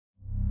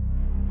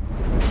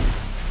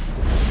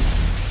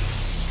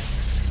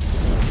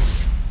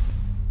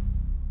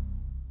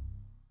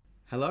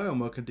Hello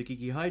and welcome to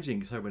Geeky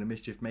Hijinks, home of the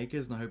Mischief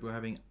Makers, and I hope you're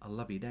having a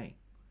lovely day.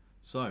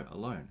 So,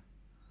 Alone.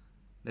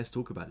 Let's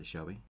talk about it,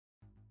 shall we?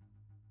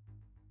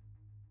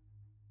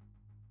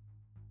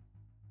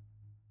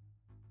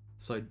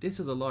 So this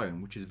is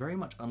Alone, which is very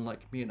much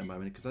unlike me at the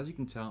moment, because as you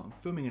can tell, I'm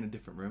filming in a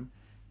different room,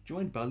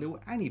 joined by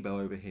little Annabelle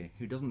over here,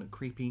 who doesn't look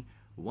creepy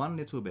one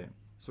little bit.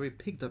 So we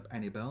picked up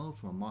Annabelle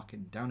from a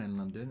market down in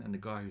London, and the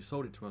guy who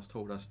sold it to us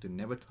told us to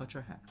never touch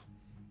her hat.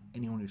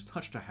 Anyone who's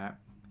touched her hat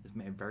has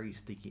met a very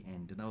sticky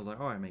end. And I was like,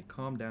 alright mate,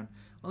 calm down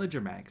on the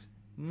dramatics.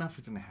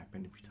 Nothing's going to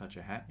happen if you touch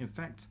a hat. In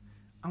fact,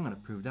 I'm going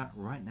to prove that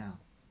right now.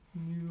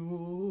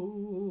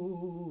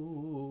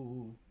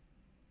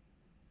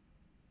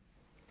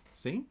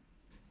 See?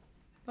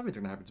 Nothing's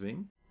going to happen to me.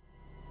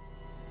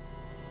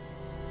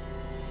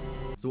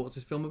 So what's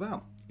this film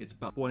about? It's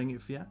about spoiling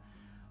it for you.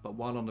 But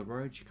while on the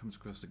road, she comes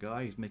across a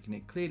guy who's making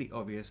it clearly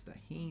obvious that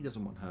he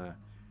doesn't want her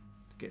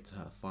to get to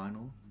her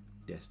final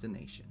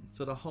destination.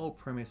 So the whole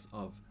premise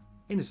of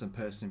innocent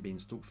person being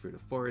stalked through the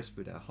forest,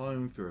 through their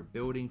home, through a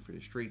building, through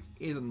the streets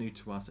isn't new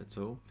to us at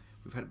all.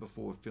 We've had it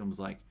before with films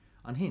like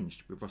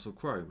Unhinged with Russell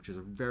Crowe, which is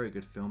a very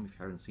good film. If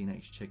you haven't seen it,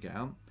 you should check it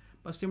out.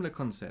 But a similar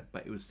concept,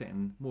 but it was set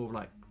in more of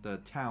like the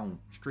town,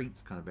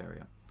 streets kind of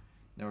area.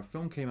 Now a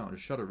film came out on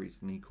Shudder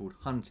recently called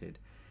Hunted,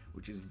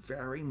 which is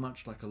very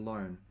much like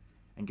Alone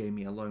and gave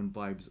me Alone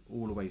vibes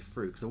all the way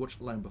through, because I watched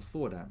Alone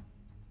before that,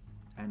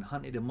 and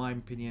Hunted in my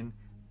opinion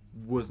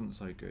wasn't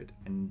so good,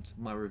 and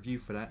my review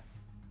for that,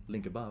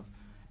 link above,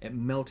 it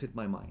melted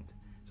my mind.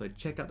 So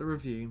check out the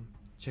review,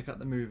 check out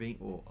the movie,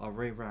 or our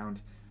way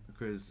round,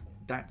 because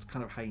that's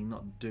kind of how you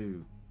not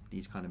do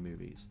these kind of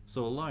movies.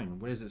 So Alone,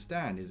 where does it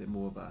stand? Is it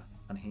more of a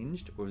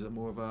Unhinged, or is it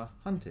more of a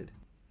Hunted?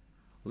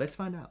 Let's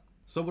find out.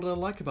 So what did I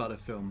like about the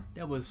film?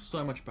 There was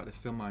so much about this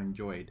film I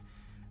enjoyed.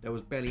 There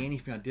was barely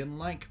anything I didn't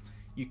like.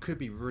 You could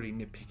be really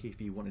nitpicky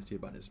if you wanted to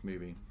about this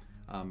movie.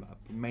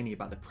 Mainly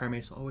about the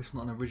premise. Oh, it's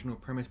not an original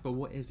premise, but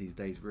what is these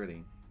days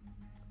really?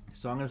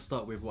 So I'm going to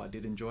start with what I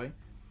did enjoy.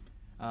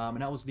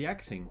 And that was the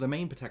acting. The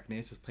main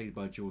protagonist is played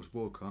by Jules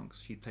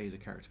Wilcox. She plays a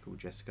character called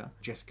Jessica.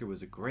 Jessica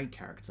was a great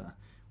character.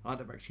 I like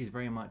the fact she's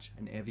very much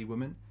an every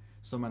woman.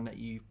 Someone that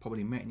you've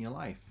probably met in your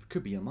life. It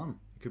could be your mum.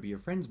 It could be your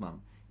friend's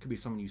mum. It could be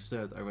someone you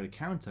served over the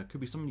counter. It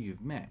could be someone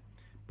you've met.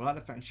 But I like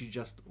the fact she's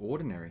just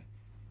ordinary.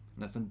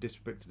 And that's no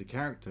disrespect to the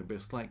character, but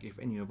it's like if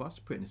any of us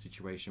put in a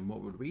situation,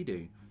 what would we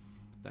do?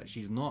 That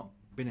she's not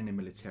been in the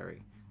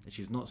military, that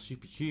she's not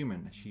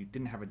superhuman, that she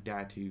didn't have a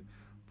dad who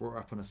brought her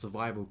up on a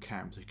survival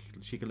camp so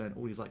she could learn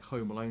all these like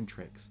home alone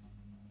tricks.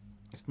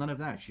 It's none of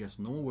that. She's just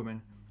a normal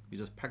woman who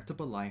just packed up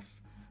her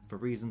life for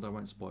reasons I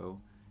won't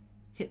spoil,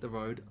 hit the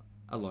road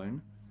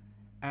alone,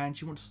 and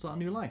she wants to start a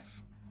new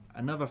life.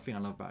 Another thing I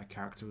love about her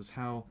character is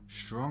how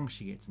strong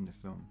she gets in the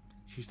film.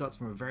 She starts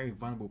from a very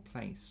vulnerable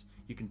place.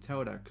 You can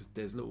tell that because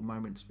there's little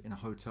moments in a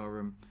hotel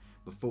room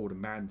before the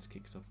madness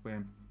kicks off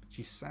where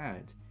she's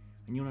sad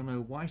and you want to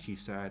know why she's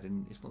sad,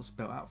 and it's not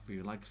spelled out for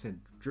you. Like I said,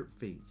 drip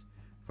feeds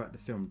throughout the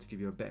film to give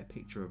you a better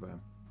picture of her,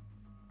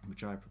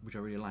 which I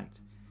really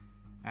liked.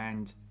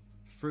 And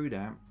through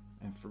that,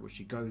 and through what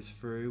she goes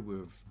through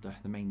with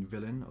the main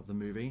villain of the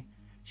movie,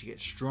 she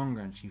gets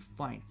stronger and she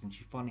fights, and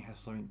she finally has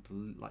something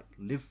to like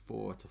live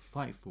for, to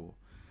fight for.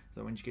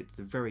 So when she gets to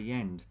the very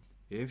end,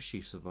 if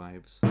she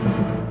survives,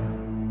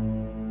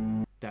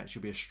 that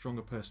she'll be a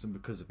stronger person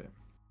because of it.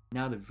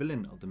 Now the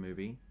villain of the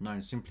movie,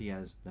 known simply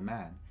as the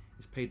Man,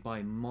 is played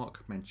by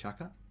Mark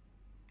Menchaca.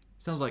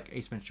 Sounds like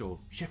Ace Ventura.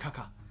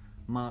 Shikaka.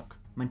 Mark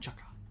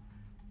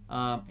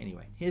Menchaca.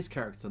 Anyway, his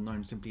character,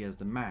 known simply as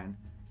the Man,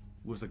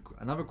 was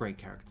another great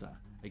character.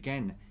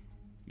 Again,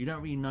 you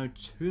don't really know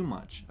too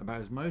much about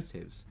his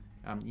motives.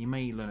 You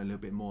may learn a little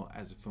bit more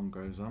as the film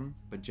goes on,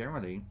 but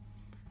generally,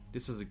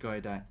 this is a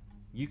guy that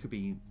you could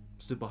be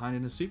stood behind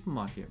in a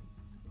supermarket,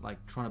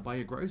 like trying to buy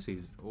your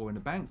groceries, or in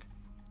a bank,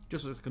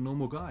 just like a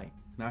normal guy.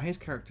 Now his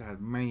character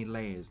had many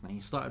layers. Now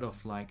he started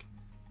off like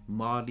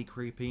mildly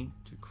creepy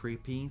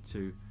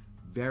to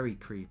very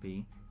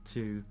creepy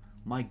to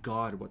my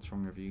god what's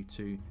wrong with you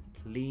to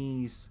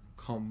please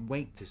can't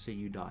wait to see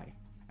you die.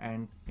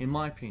 And in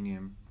my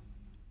opinion,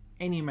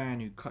 any man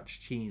who cuts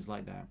cheese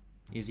like that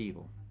is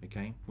evil.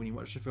 Okay, when you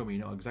watch the film you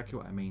know exactly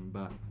what I mean,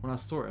 but when I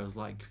saw it I was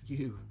like,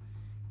 you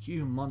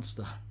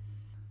monster.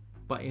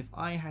 But if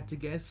I had to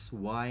guess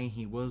why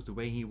he was the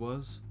way he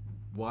was,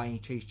 why he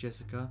chased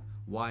Jessica,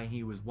 why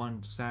he was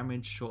one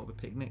sandwich short of a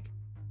picnic,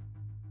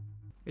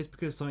 it's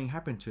because something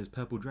happened to his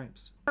purple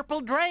drapes.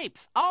 Purple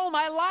drapes! All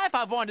my life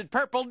I've wanted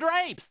purple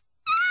drapes!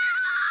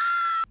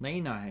 Now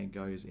you know how it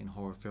goes in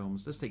horror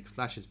films. Let's take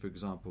slashes for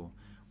example,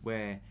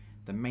 where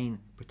the main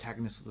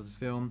protagonist of the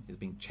film is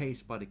being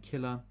chased by the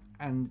killer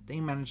and they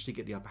manage to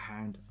get the upper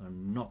hand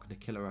and knock the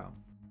killer out.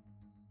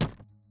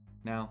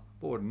 Now,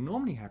 what would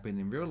normally happen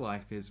in real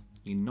life is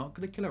you knock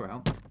the killer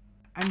out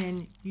and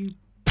then you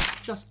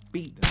just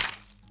beat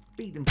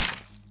them to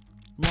death,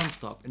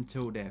 non-stop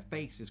until their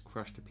face is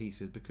crushed to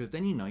pieces, because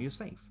then you know you're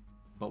safe.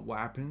 But what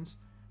happens?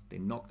 They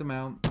knock them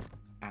out,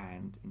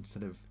 and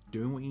instead of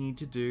doing what you need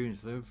to do,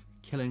 instead of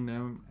killing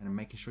them and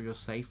making sure you're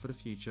safe for the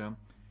future,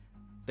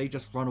 they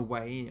just run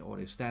away, or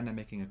they stand there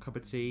making a cup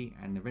of tea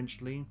and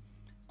eventually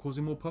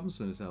causing more problems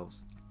for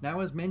themselves. Now,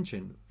 as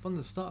mentioned, from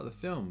the start of the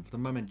film, from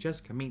the moment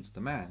Jessica meets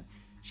the man,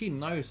 she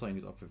knows something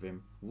is off with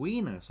him,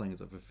 we know something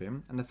is off with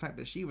him, and the fact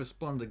that she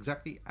responds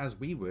exactly as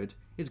we would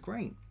is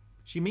great.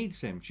 She meets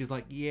him, she's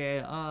like,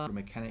 yeah, a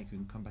mechanic who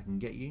can come back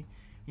and get you.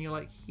 And you're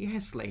like,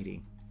 yes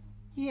lady,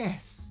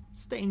 yes,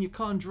 stay in your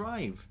car and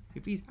drive.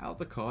 If he's out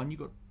the car and you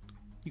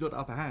got the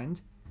upper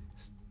hand,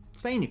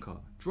 stay in your car,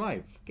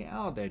 drive, get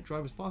out of there,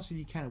 drive as fast as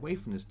you can away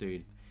from this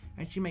dude.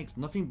 And she makes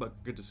nothing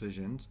but good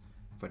decisions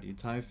for the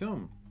entire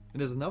film.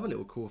 And there's another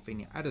little cool thing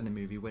you add in the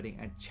movie where they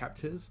add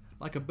chapters,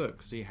 like a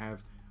book. So you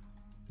have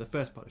the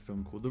first part of the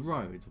film called The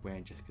Road, where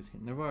Jessica's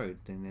hitting the road,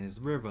 then there's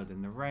the river,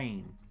 then the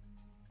rain,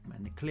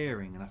 and the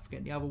clearing, and I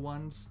forget the other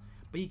ones,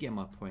 but you get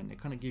my point. They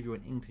kind of give you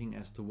an inkling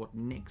as to what the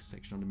next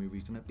section of the movie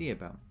is going to be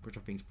about, which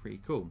I think is pretty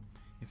cool.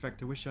 In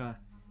fact, I wish it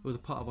was a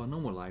part of our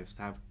normal lives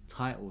to have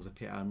titles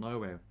appear out of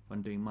nowhere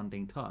when doing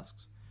mundane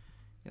tasks.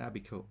 Yeah, that'd be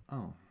cool.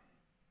 Oh,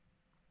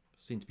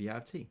 seem to be out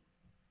of tea.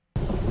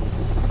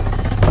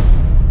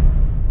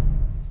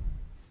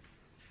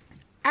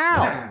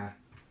 Ow! Ah,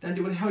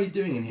 Dandy, what the hell are you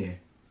doing in here?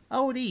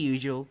 Oh, the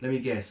usual. Let me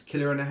guess,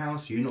 killer in the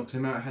house, you knocked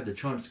him out, had the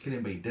chance to kill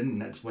him, but you didn't,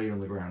 and that's why you're on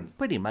the ground.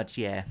 Pretty much,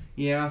 yeah.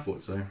 Yeah, I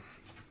thought so.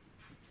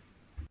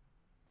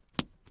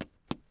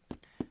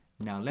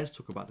 Now let's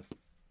talk about the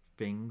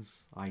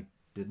things I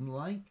didn't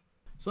like.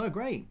 So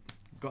great,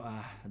 got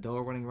a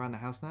doll running around the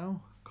house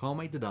now, can't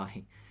wait to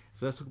die.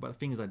 So let's talk about the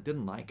things I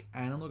didn't like,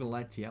 and I'm not gonna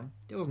lie to you,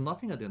 there was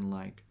nothing I didn't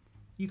like.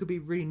 You could be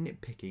really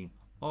nitpicky.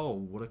 Oh,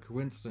 what a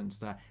coincidence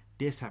that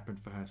this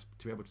happened for her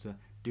to be able to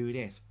do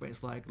this. But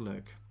it's like,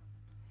 look,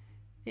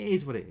 it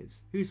is what it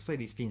is. Who's to say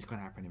these things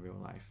can't happen in real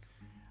life?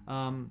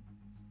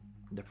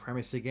 The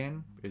premise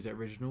again, is it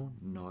original?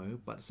 No.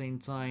 But at the same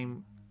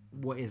time,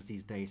 what is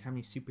these days? How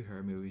many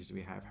superhero movies do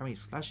we have? How many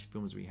slasher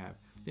films do we have?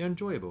 They're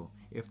enjoyable,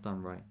 if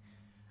done right.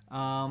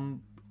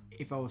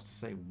 If I was to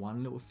say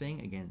one little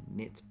thing, again,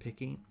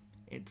 nitpicking,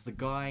 it's the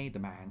guy, the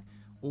man,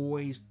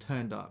 always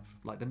turned up.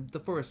 Like the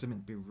forest is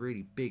meant to be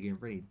really big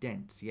and really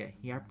dense, yet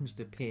he happens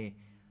to appear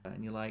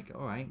and you're like,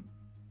 alright,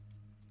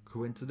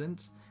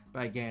 coincidence?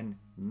 But again,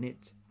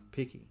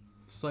 nitpicky.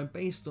 So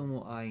based on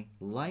what I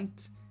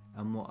liked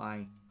and what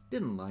I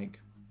didn't like,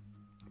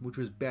 which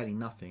was barely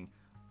nothing,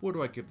 what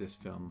do I give this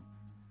film?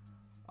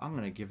 I'm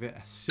going to give it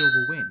a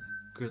silver win,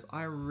 because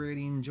I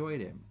really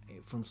enjoyed it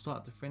from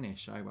start to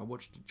finish. I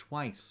watched it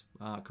twice.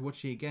 I could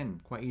watch it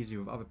again quite easily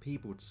with other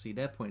people to see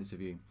their points of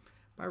view.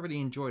 But I really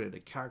enjoyed it. The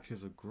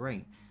characters are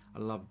great. I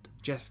loved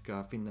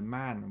Jessica. I think the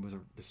man was a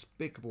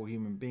despicable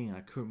human being. I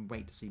couldn't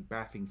wait to see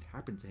bad things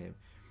happen to him.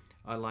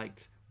 I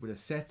liked with the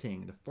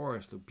setting, the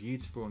forest looked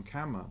beautiful on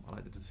camera. I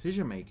liked the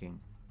decision making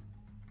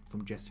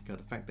from Jessica.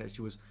 The fact that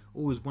she was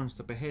always one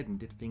step ahead and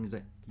did things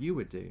that you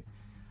would do.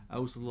 I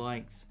also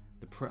liked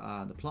the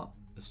plot,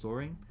 the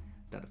story.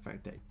 That the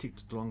fact that it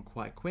ticked along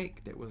quite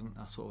quick. There wasn't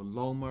a sort of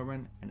lull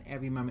moment, and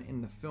every moment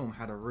in the film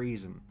had a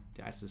reason.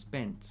 It had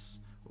suspense,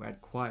 or had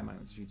quiet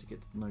moments for you to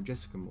get to know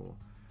Jessica more.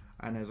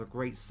 And there's a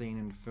great scene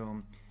in the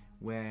film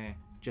where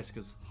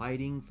Jessica's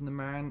hiding from the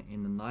man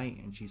in the night,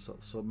 and she's sort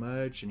of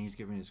submerged, and he's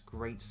giving this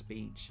great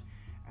speech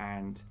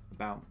and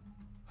about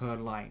her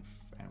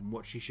life and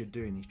what she should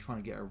do, and he's trying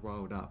to get her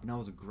riled up, and that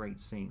was a great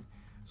scene.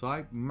 So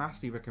I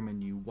massively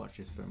recommend you watch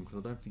this film, because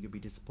I don't think you'll be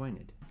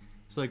disappointed.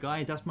 So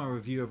guys, that's my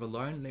review of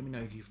Alone. Let me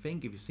know if you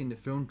think. If you've seen the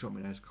film, drop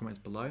me those comments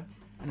below.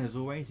 And as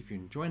always, if you're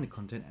enjoying the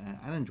content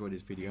and enjoyed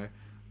this video,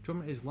 drop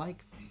me a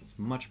like. It's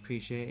much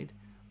appreciated.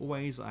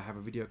 Always, I have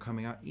a video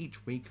coming out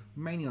each week,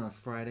 mainly on a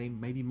Friday,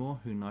 maybe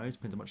more, who knows,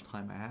 depends on how much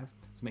time I have.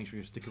 So make sure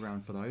you stick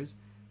around for those.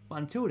 But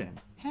until then,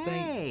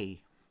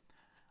 Hey!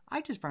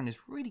 I just found this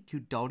really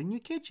cute doll in your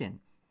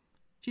kitchen.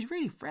 She's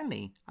really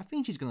friendly. I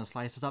think she's gonna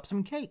slice us up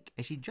some cake,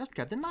 and she just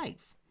grabbed a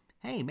knife.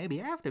 Hey, maybe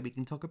after we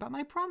can talk about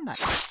my prom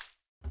night.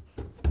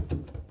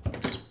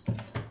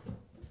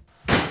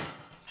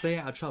 Stay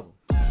out of trouble.